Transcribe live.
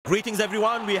Greetings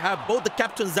everyone, we have both the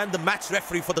captains and the match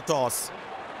referee for the toss.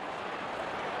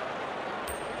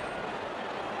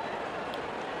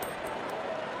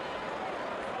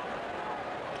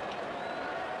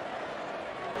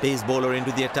 Pace bowler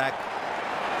into the attack.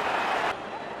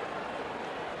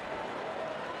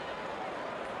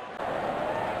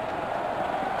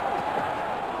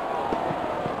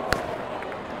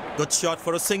 Good shot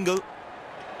for a single.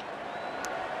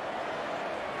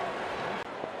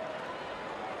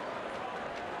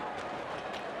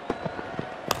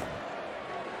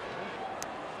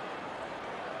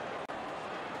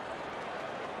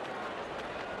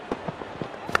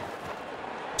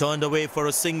 Turned away for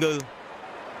a single.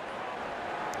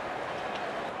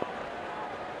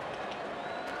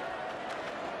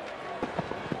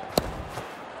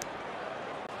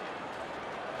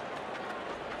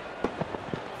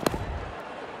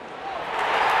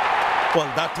 Well,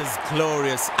 that is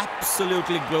glorious,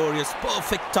 absolutely glorious,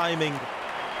 perfect timing.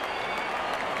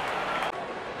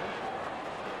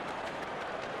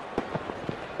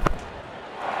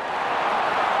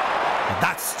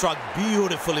 That struck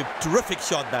beautifully, terrific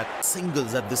shot that.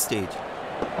 Singles at this stage.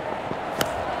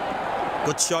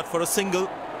 Good shot for a single.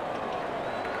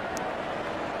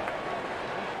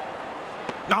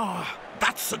 Ah,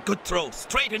 that's a good throw,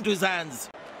 straight into his hands.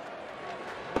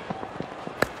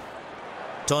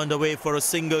 Turned away for a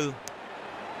single.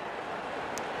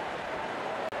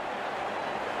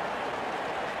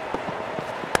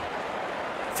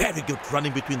 Very good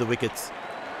running between the wickets.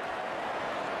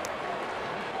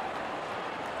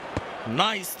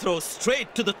 Nice throw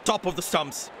straight to the top of the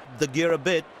stumps. The gear a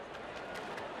bit.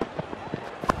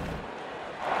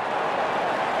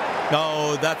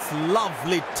 Oh, that's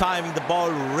lovely timing. The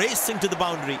ball racing to the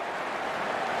boundary.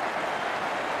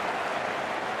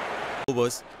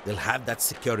 Overs, they'll have that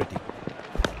security.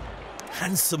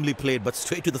 Handsomely played, but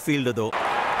straight to the fielder though.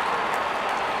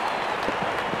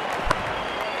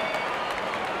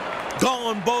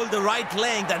 Gone, bowled the right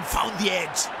length and found the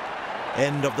edge.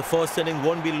 End of the first inning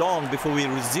won't be long before we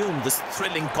resume this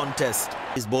thrilling contest.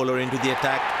 His bowler into the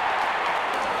attack.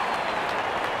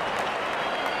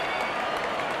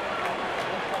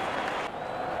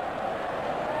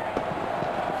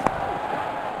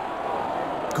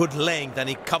 Good length and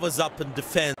he covers up in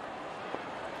defense.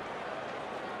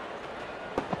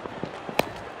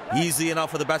 Easy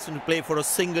enough for the batsman to play for a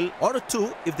single or a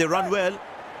two if they run well.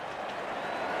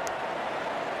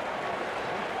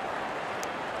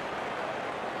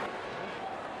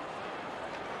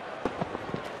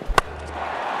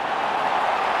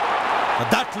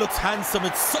 That looks handsome.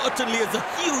 It certainly is a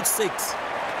huge six.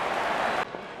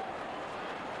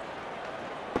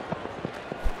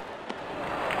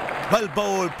 Well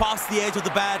bowled, past the edge of the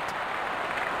bat.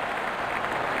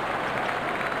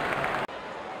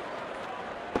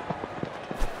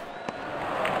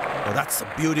 Oh, that's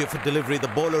a beauty of a delivery. The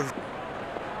bowler.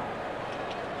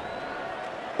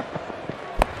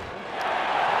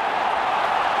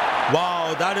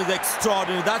 Wow, that is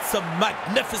extraordinary. That's a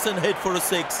magnificent hit for a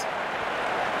six.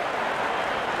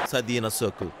 Inside the inner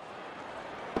circle.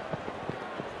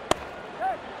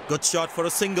 Good shot for a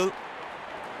single.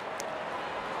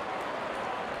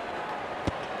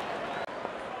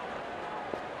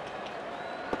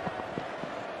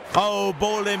 Oh,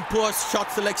 bowled in, poor shot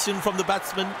selection from the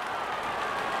batsman.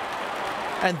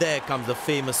 And there comes the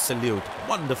famous salute.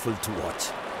 Wonderful to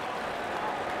watch.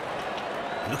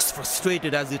 Looks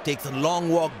frustrated as he takes a long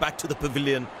walk back to the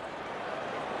pavilion.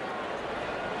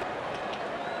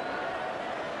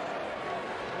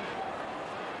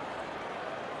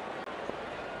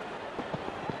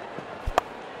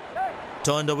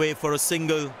 Turned away for a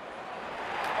single.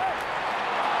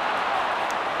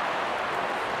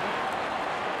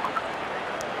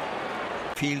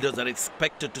 Fielders are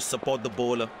expected to support the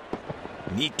bowler.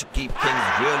 Need to keep things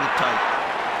really tight.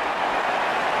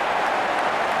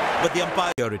 But the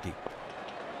umpire security.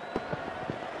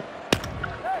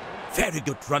 Very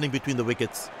good running between the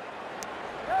wickets.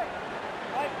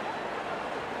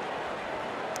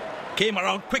 Came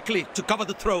around quickly to cover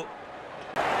the throw.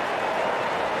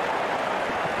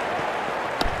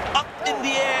 Up in the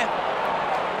air.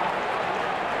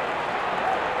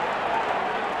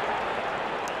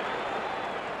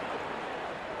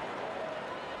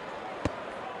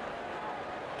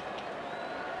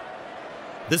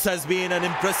 This has been an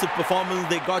impressive performance.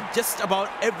 They got just about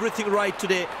everything right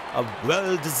today. A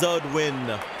well-deserved win.